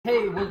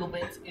wiggle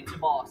bits, it's your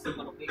boss. I'm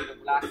gonna wiggle the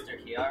blaster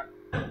here.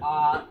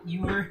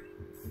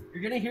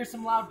 You're gonna hear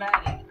some loud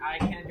banging. I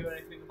can't do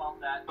anything about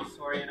that.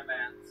 Sorry in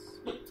advance.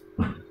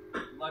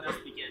 Let us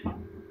begin.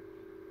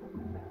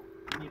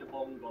 We need a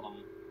bone golem.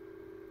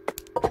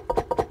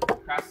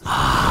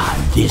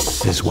 Ah,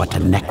 this is what a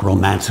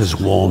necromancer's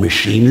war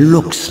machine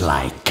looks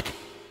like.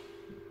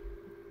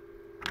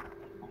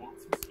 I want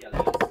some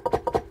skellies.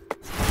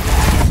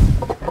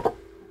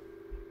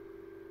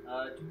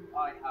 Do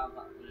I have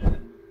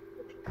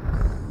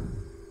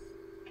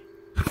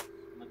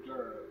my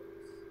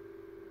girls?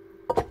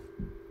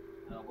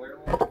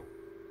 Werewolf?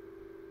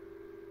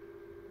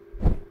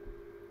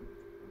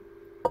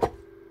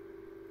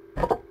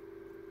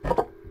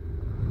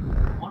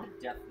 I want a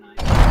death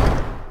knight.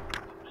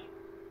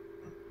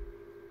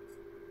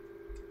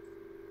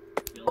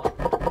 Heal up.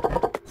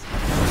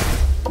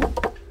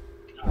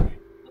 Alright,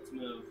 let's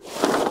move.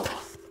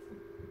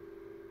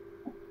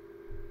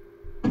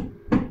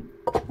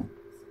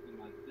 Something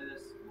like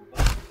this. Move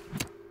up.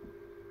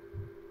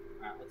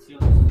 Alright, let's see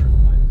what this first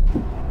fight is all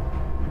about.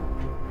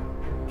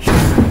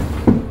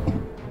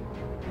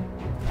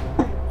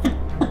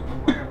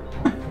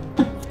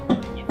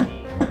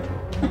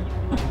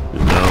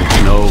 Don't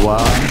know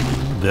why.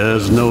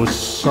 There's no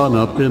sun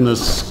up in the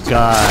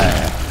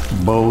sky.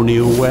 Bony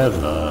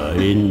weather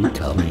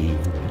incoming.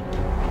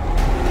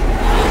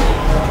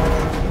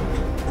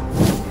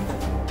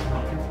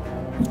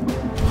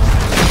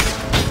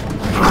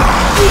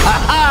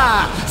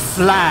 Ha-ha!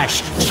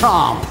 Slash,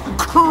 chomp,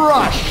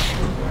 crush!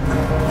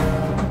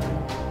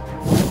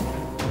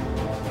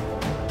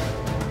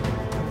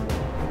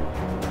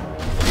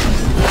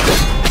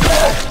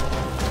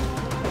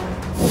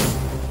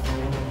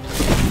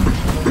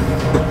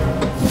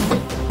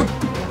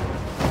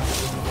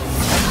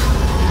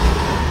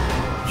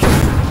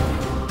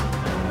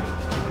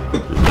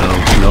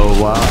 Don't know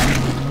why.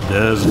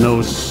 There's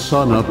no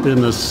sun up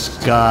in the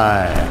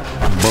sky.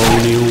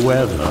 Bony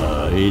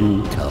weather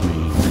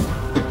incoming.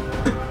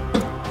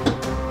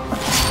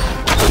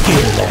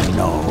 Give them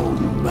no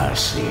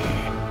mercy.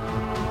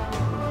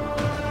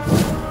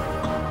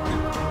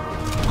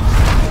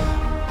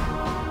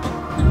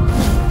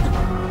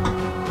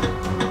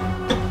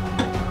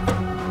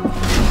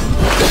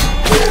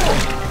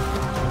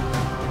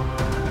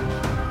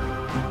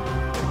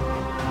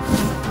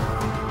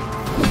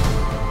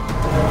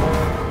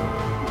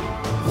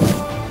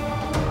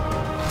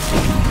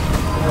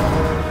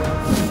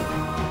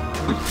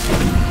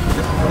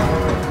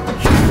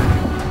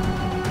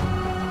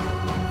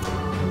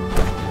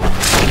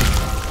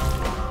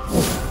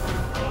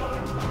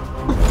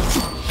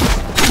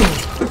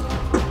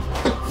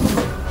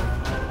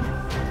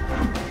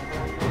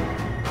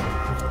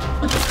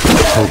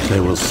 Hope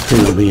there will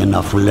still be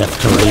enough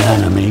left to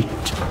reanimate.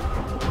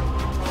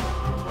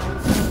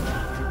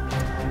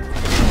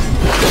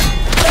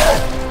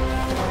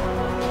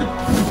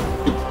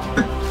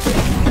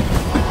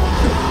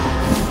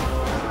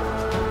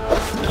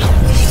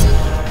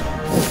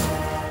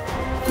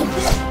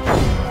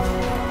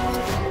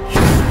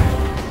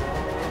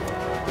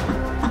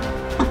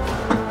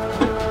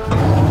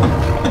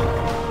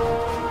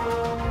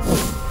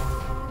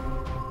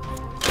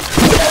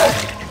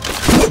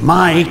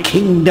 My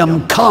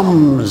kingdom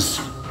comes!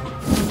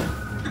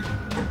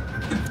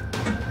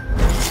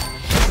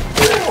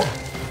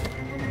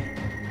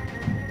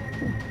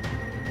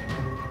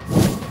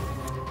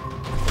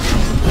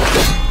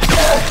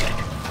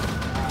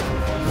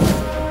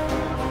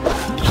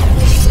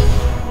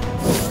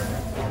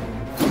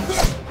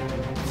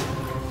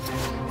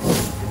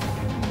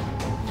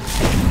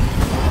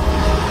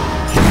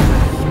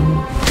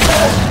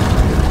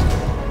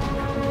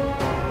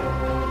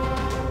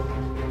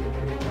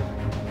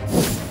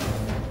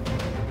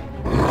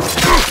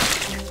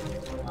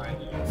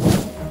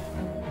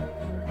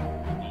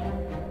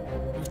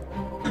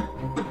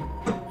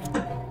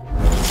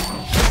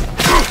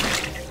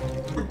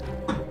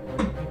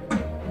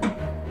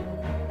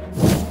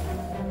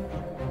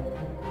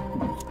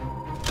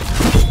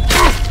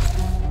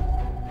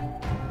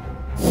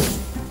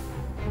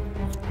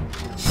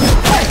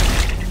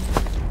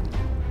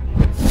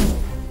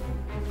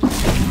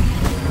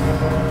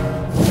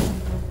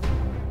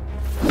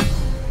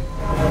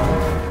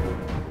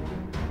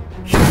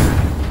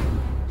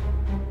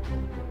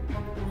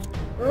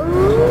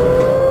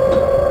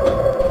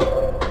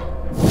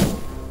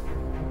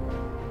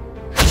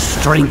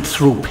 Strength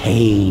through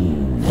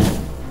pain.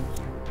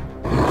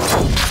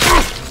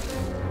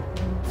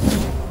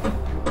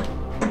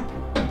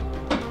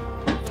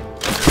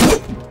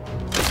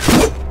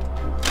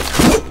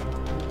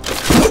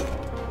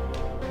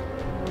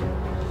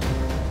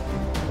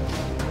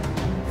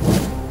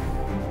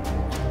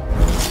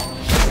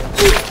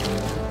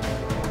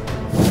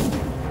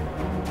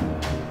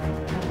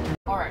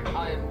 Alright,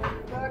 I am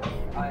back.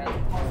 I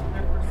am paused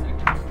there for a second.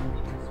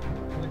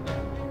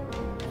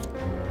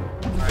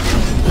 Alright.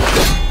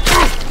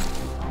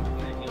 I'm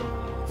gonna heal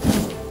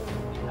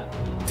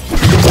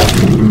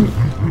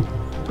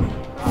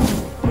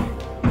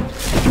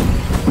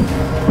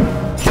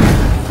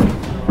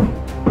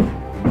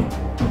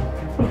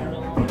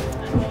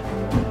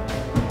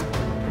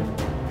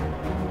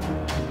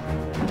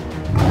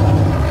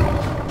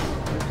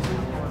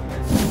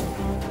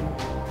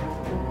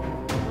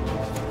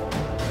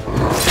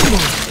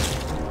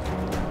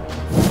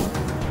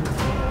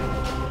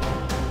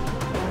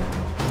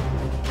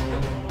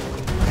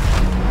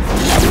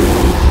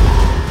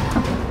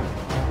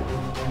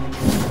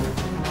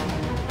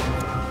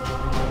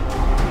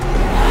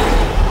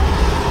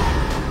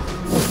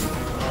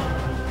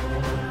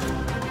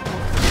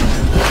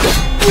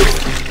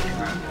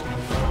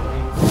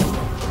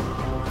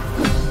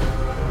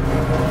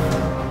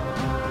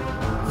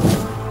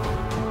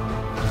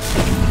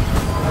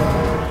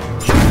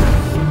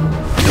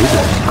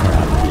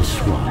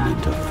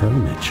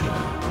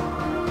furniture.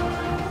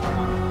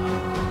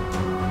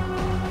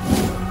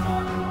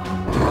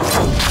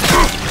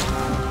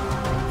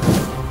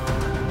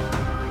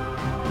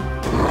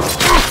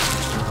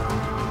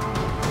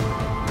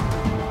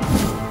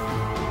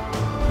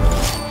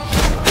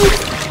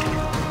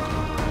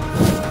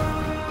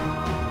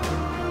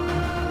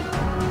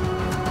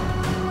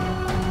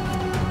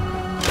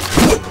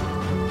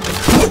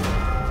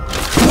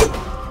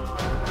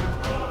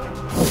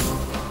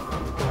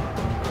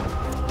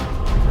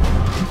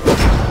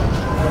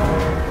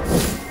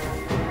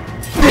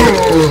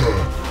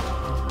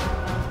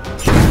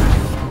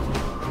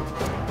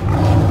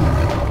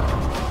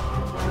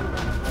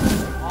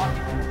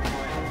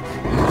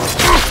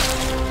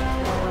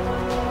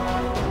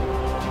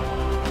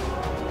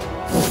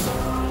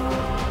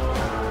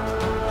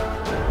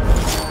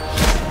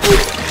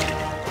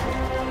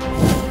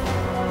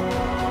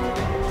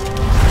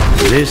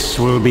 This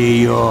will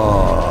be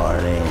your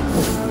end.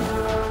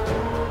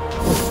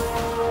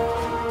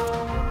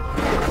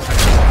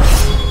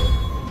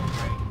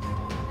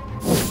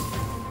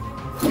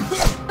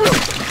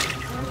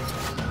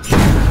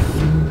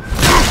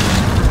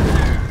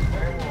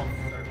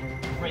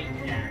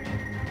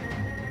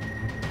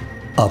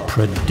 A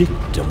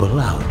predictable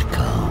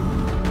outcome.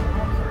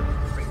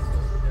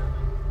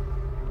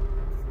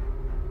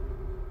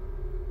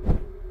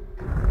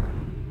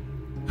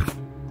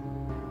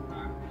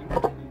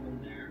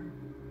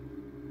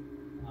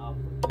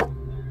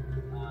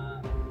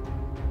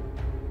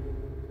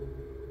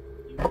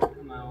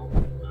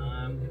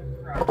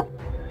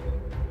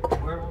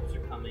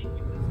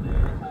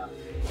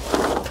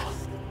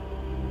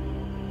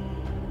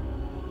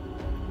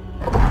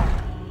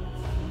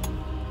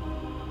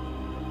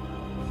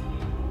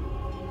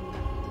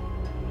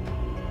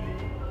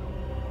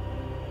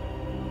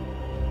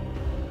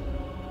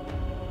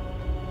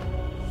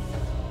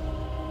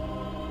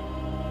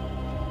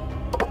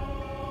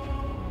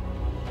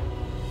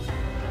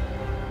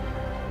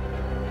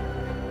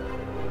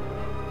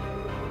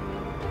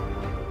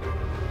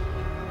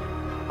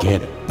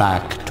 Get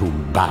back to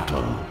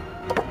battle.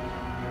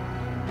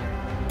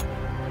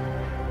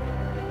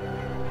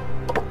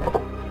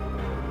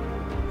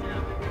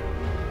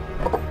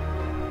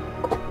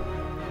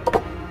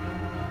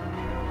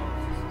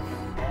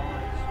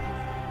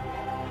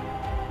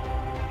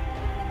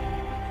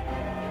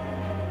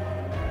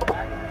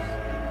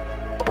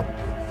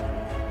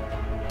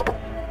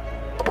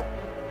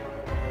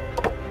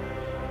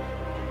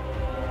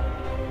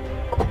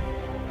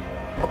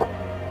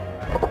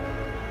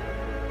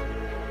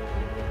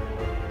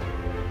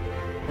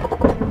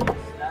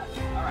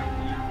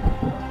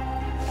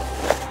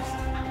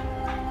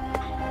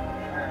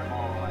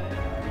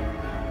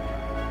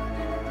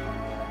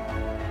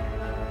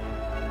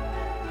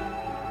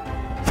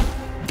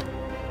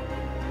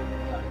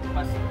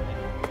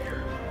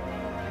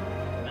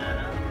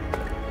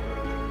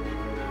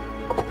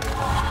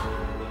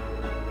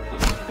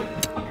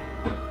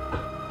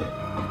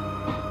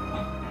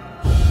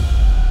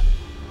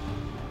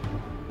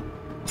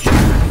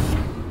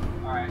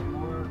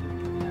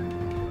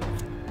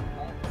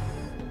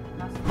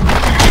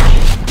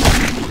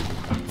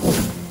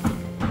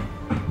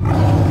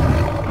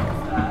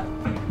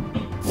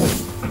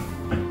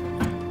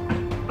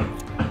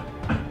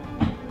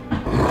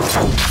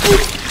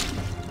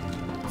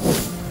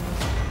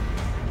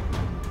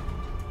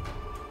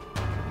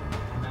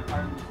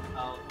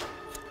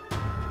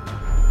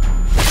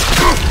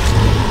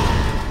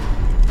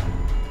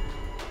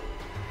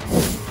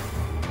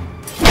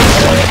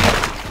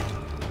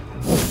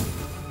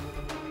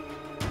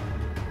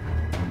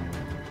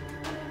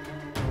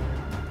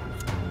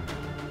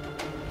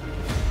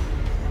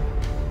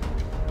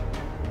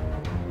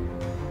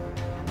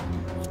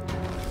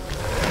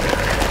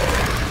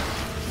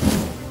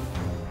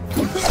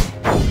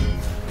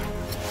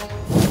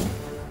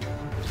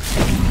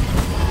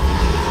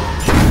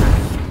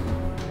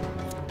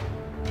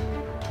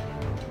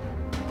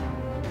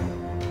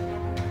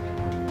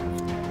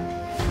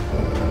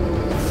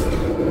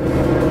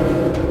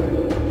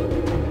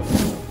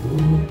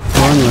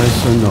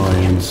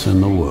 Annoyance in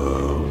the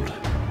world.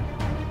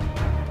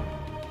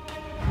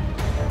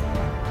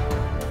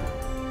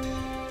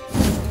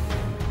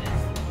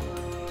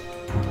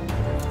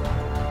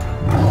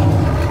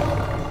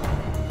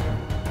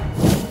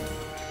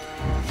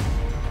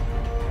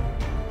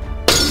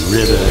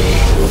 River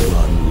should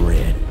run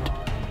red.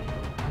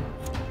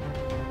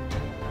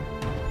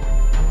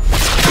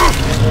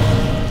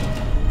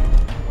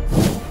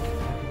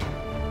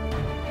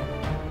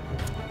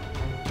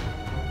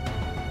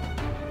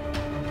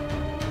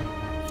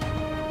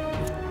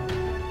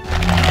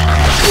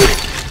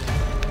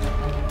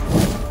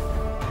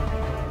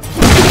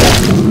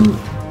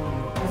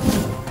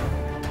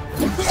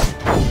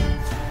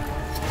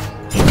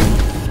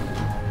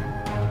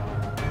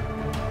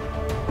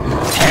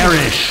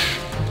 Perish!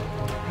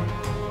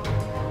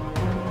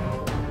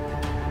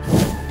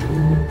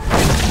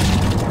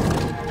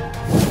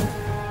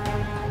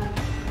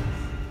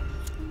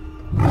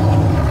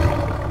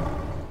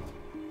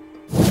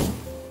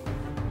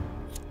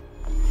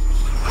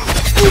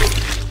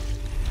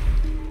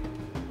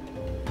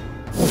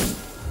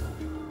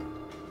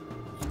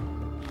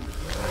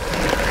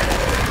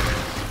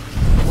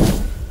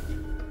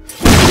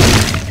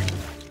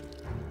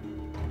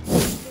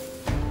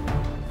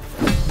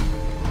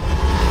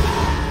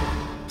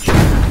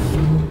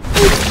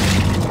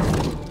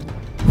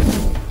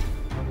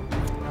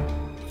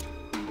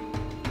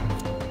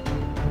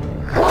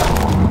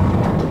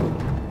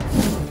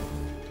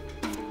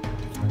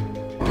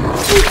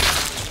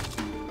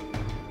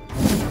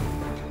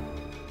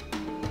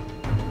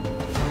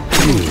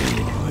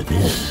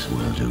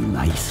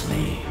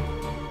 nicely.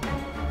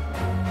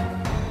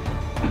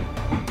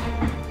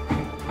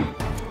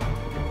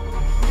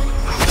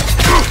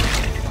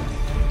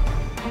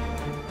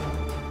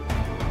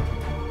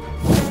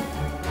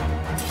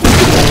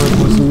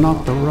 It was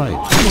not the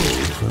right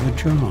tool for the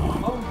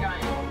job.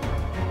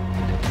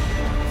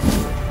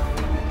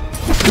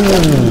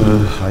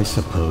 I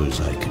suppose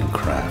I can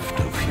craft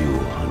a few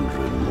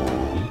hundred more.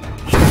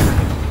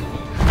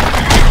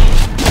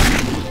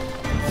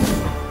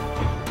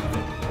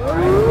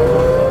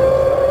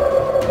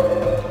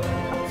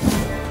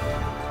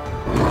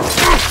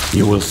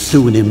 You will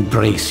soon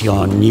embrace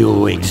your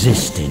new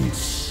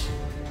existence.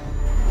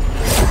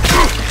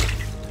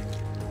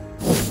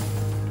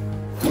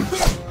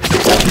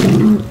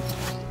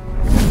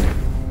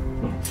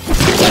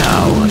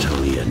 How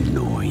utterly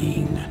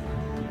annoying.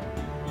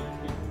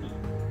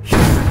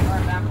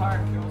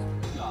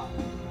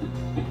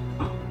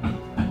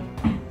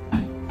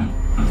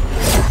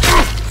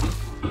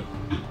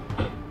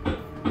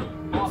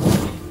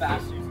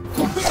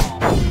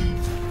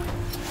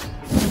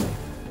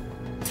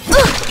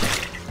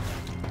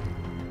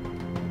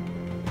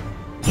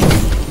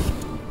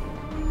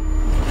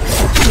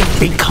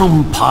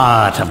 Become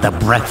part of the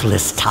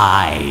breathless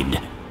tide.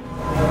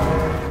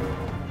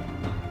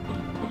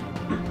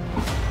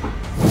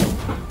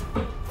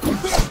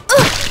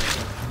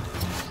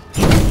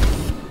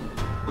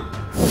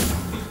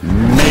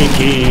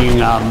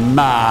 Making a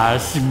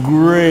mass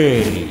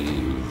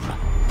grave.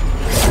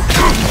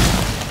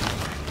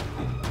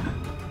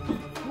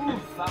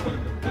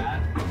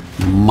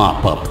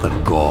 Mop up the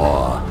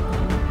gore.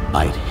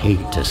 I'd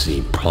hate to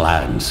see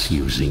plants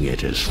using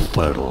it as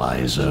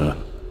fertilizer.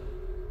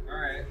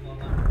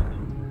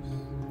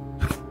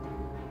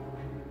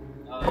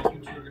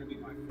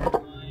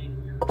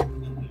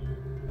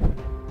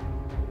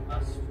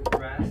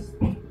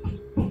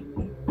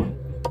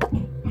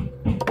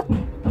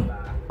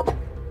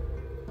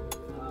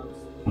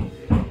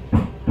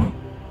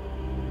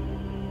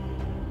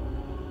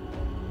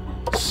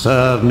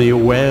 Serve me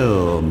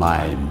well,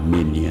 my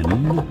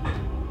minion.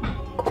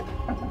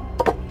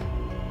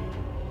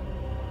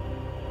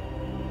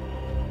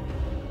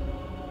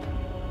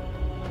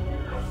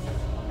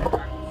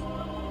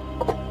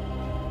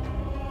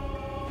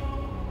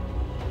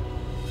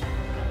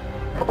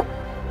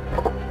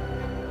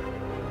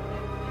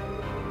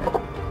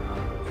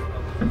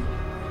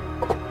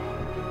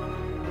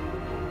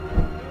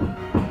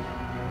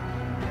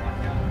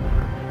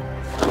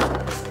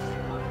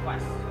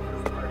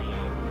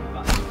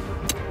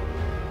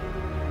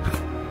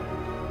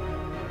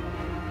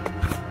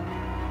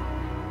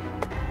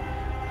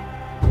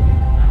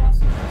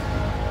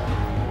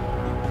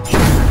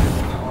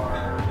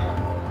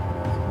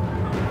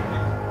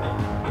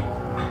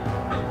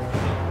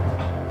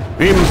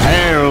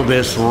 Impale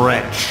this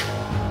wretch!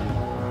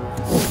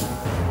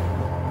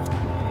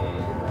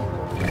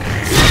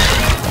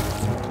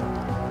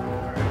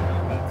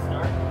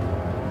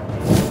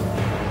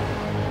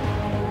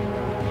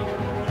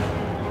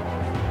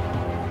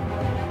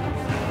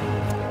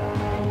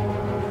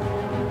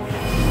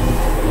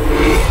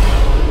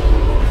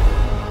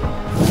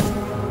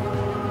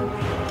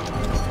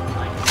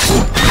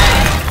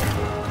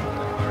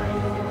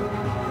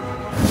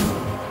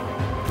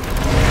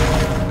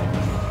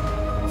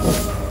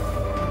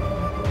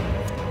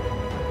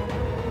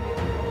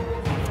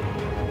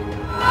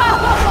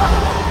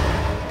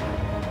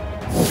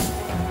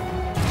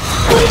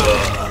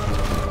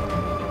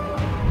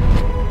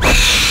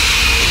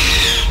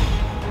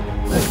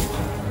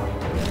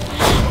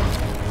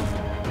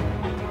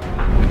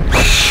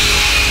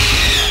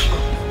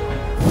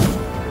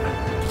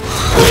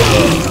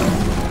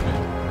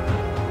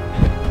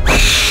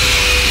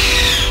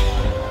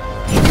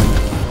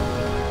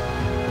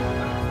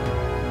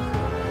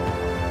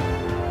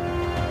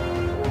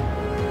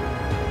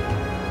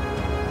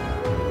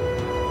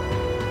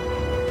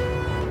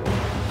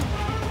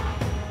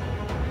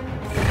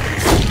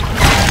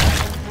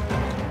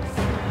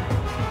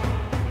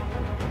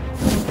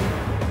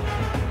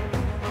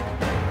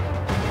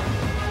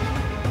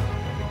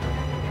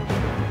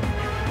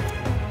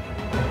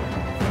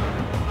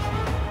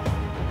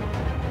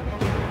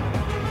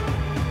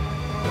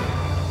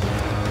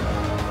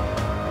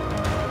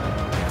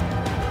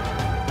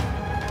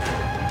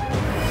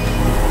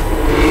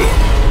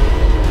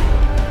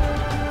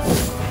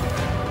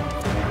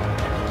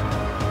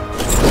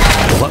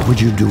 What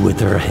would you do with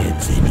their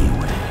heads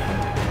anyway?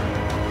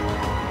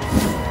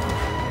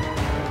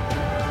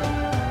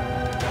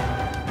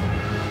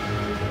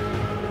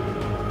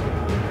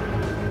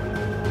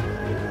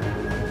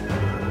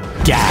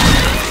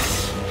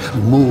 Dance!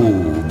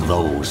 Move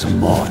those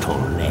mortal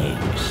legs.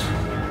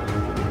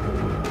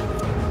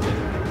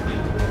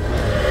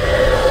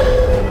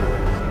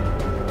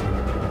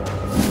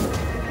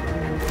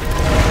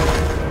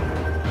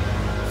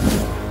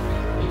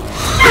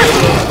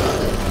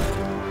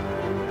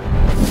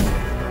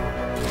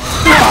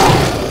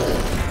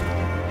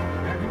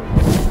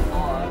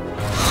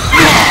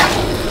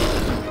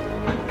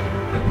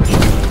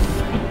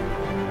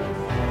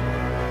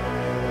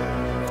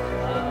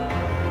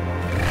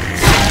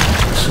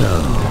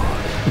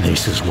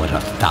 This is what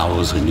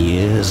 1,000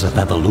 years of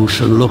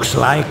evolution looks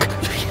like?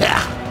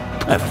 Yeah,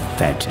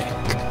 pathetic.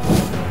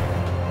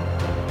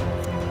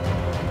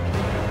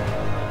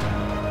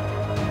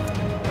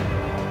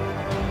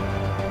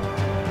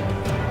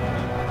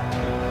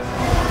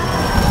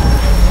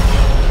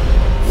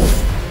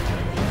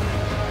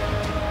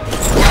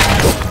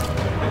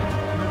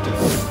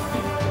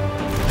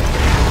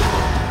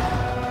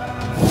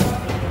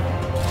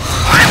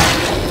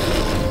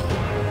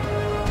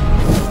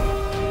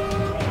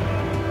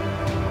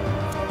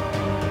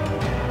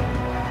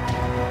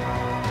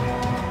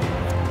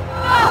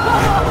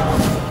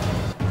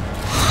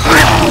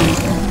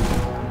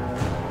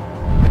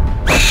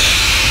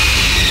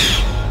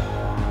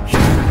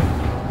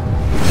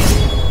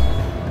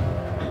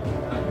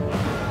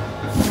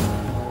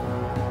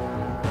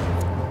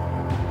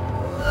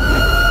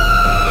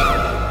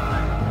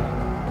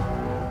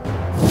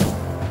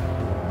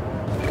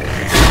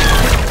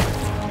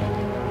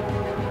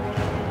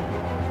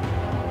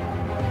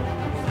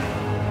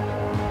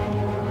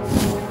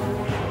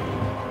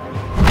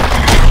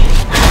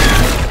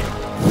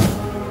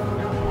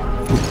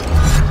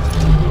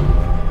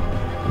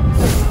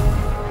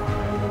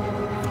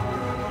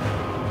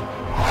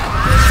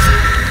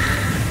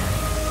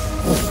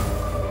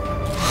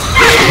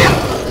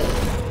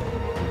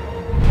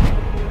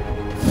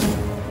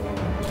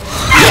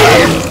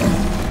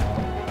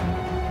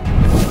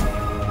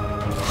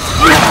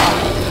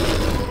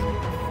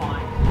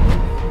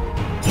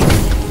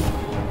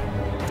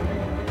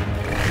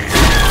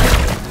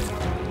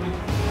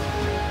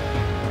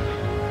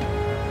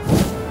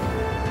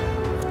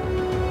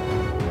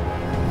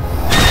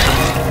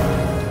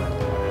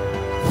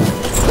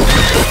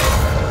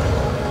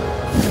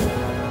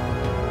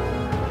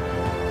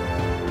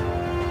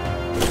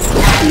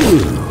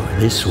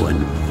 This one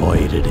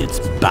voided its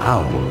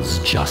bowels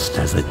just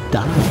as it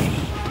died.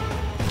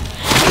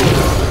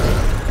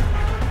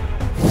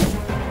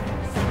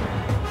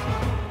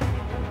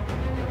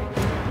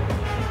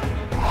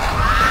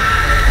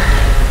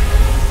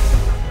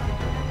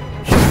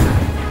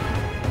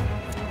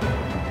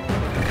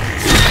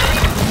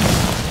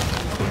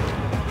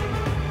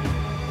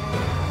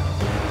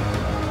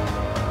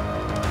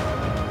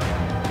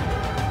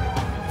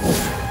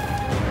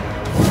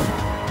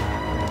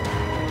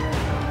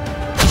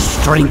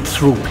 Strength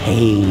through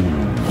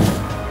pain.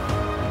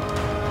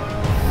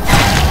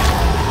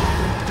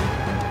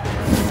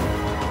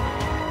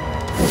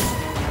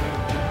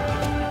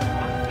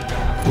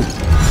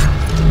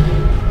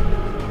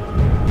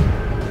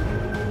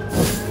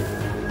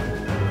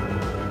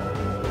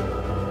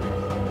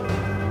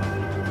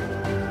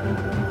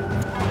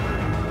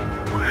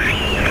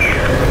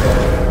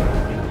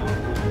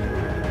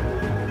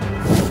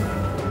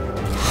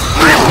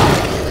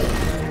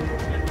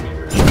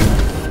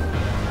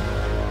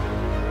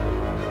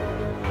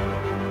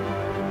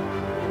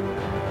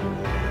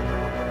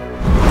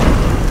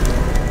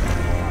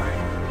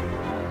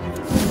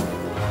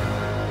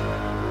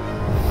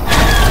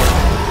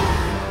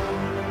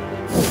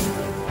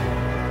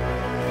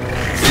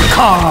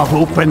 Carve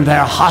open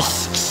their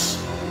husks.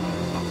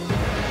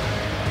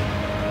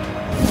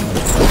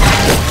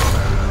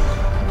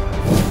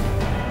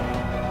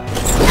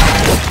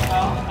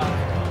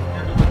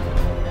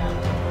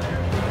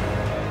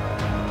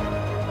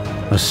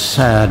 A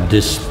sad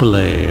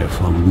display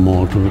for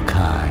mortal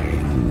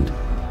kind.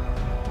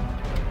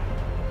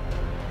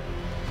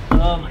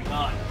 Oh my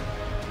god.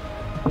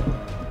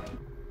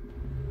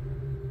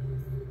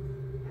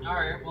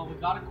 Alright, well we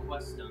got a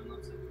quest done.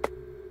 Let's see.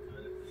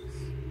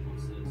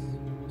 What's this?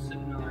 We'll sit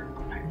another.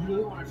 I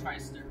really want to try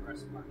Snare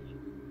Rest Party.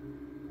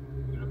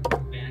 I'm gonna put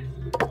advantage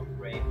to the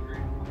Ray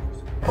during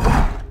Conquest.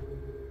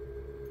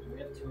 We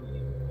have too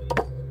many ways.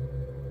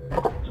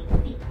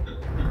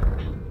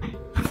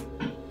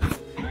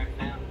 Alright,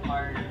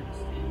 vampires.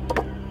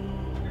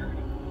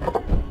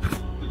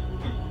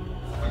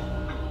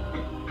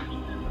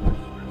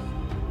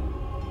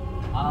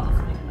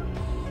 Let's make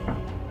another.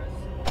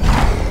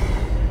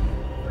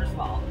 First of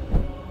all,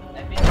 I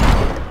think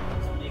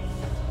let's make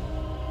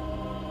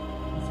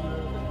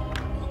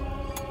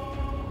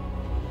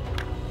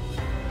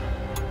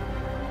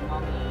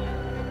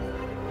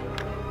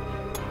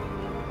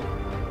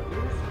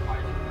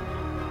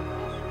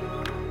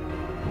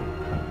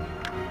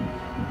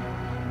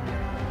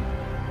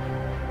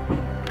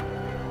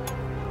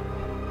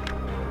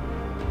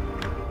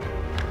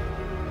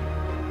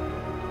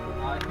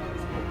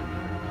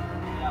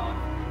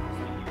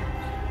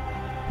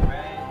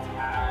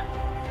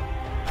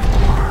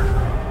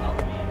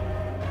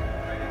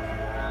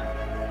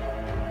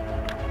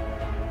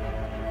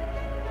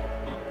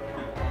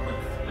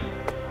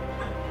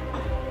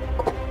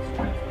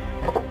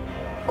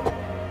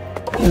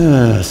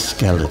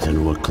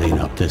Skeleton will clean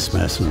up this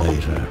mess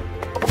later.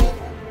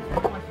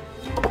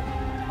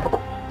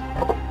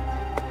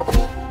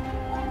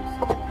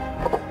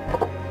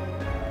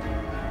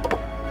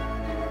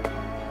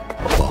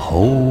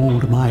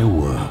 Behold my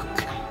work.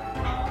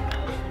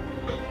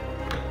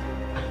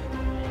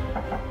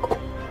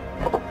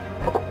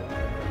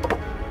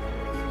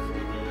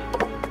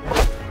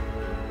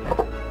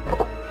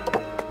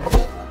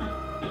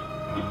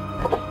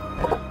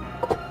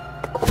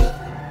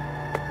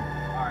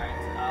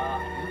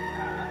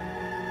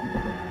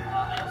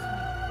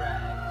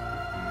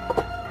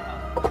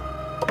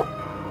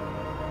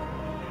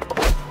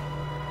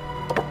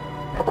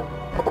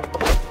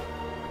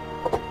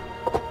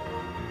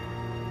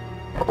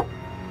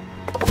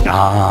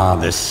 Ah,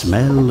 the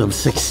smell of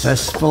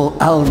successful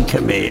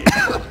alchemy.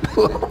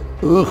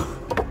 Ugh.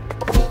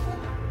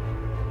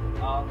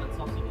 Let's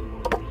also do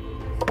one of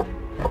these.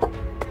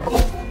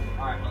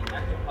 Alright, well,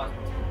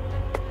 ectoplasm.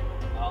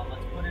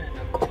 Let's put in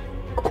ectoplasm.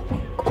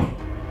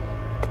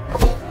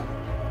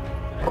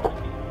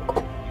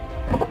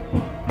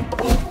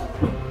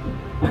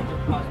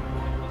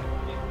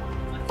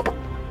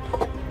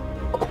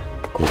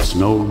 It's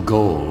no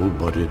gold,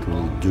 but it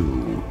will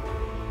do.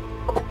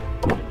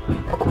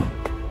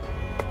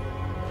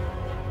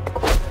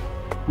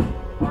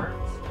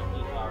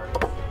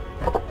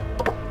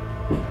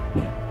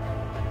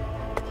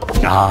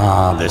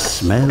 Ah, the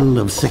smell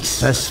of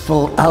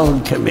successful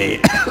alchemy.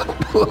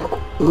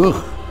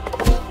 Ugh.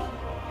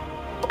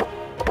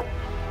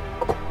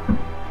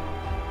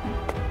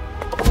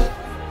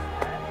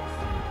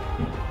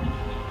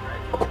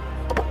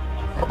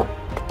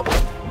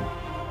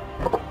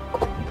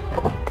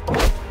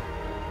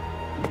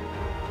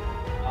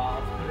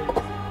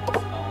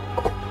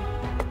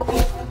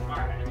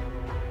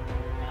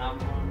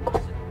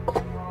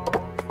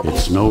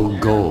 It's no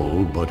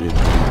gold, but it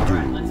will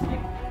do.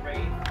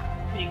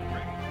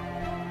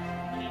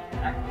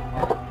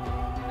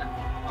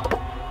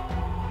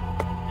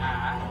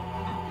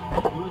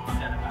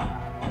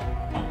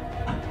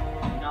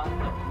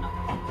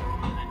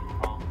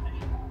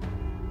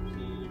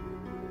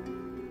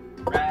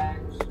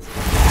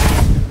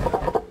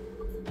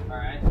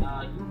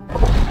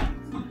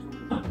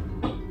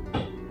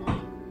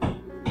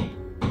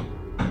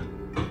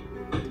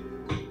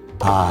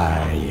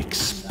 I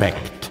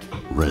expect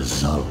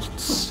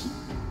results.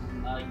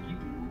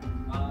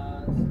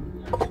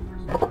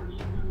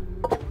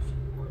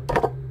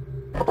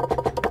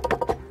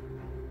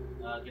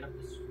 Get up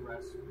the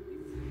stress.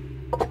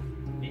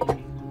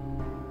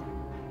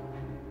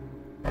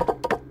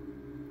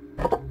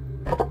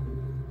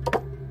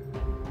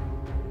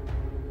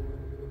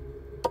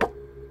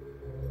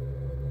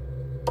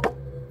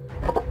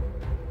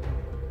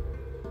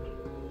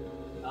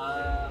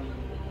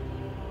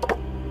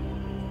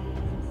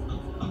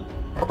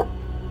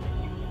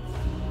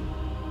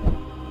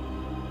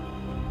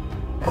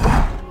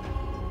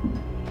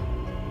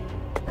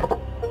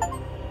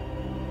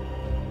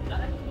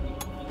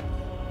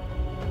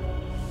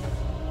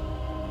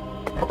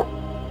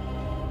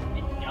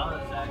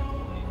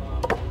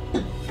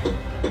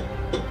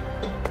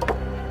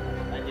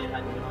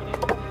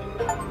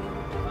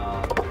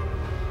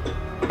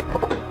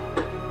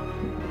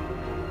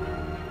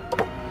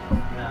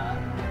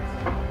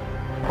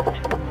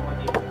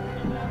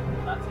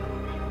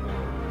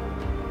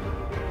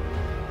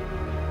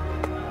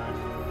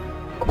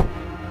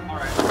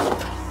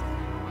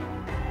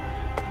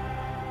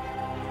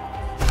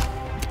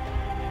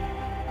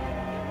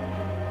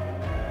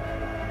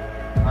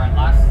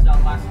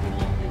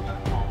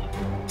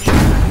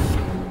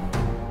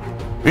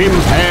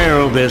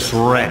 Impale this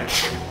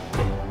wretch.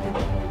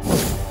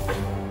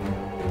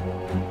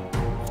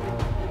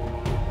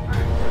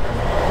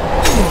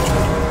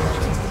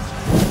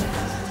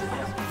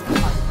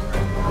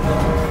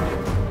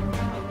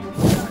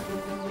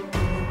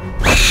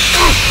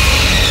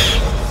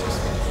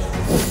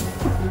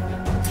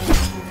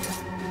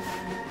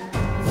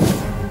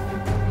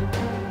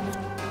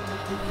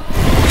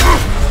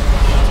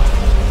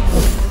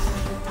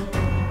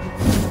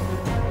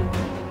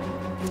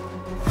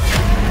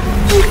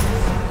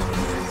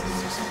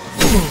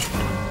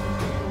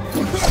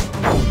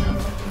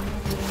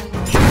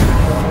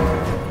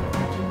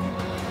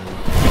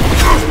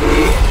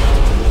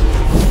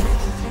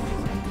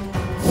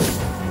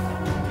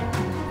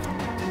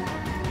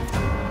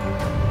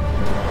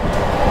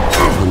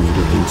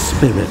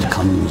 Spirit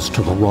comes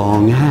to the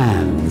wrong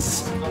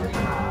hands.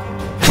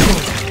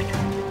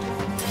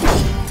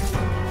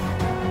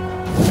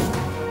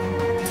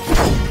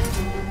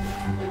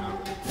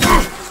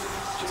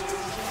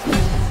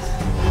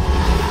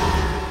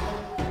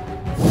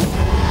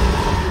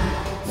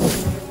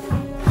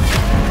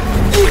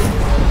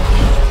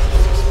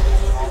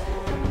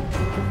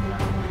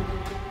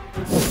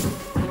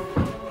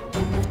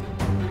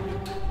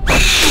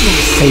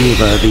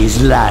 Savor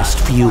these last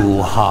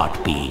few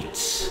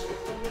heartbeats.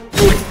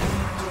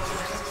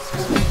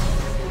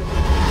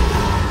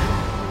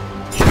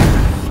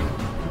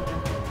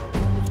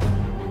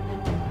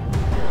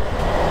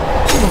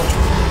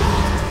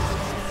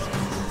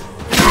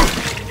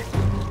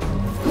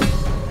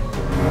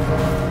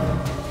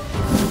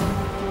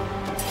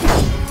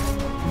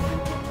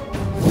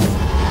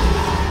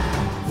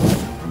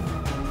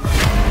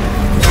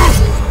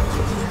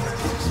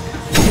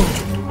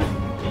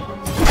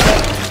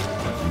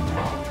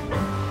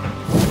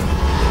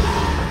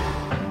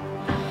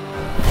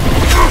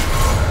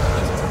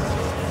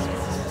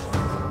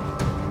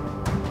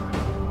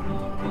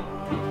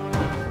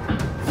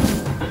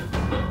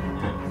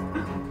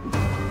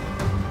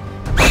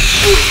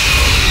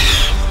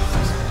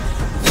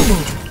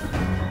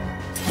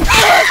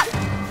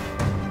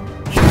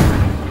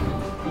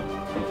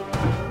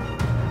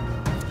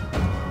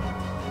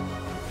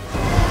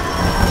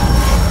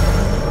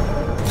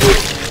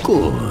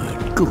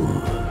 Good,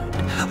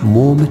 good.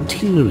 More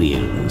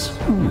materials.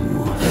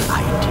 Ooh,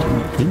 I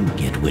didn't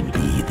think it would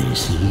be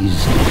this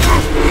easy.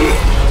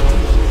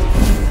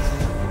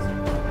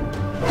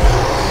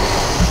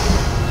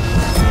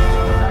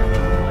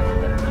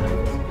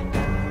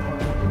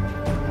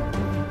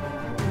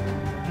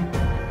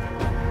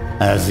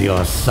 As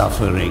your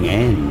suffering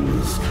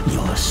ends,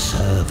 your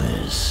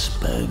service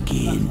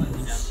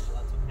begins.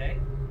 That's okay.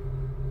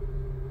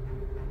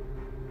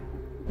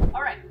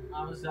 Alright,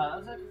 that was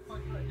actually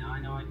quite good. Now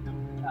I know I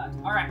can do that.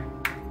 Alright,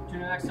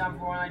 tune in next time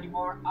for 190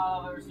 more.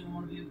 I'll have every single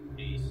one of you.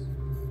 Peace.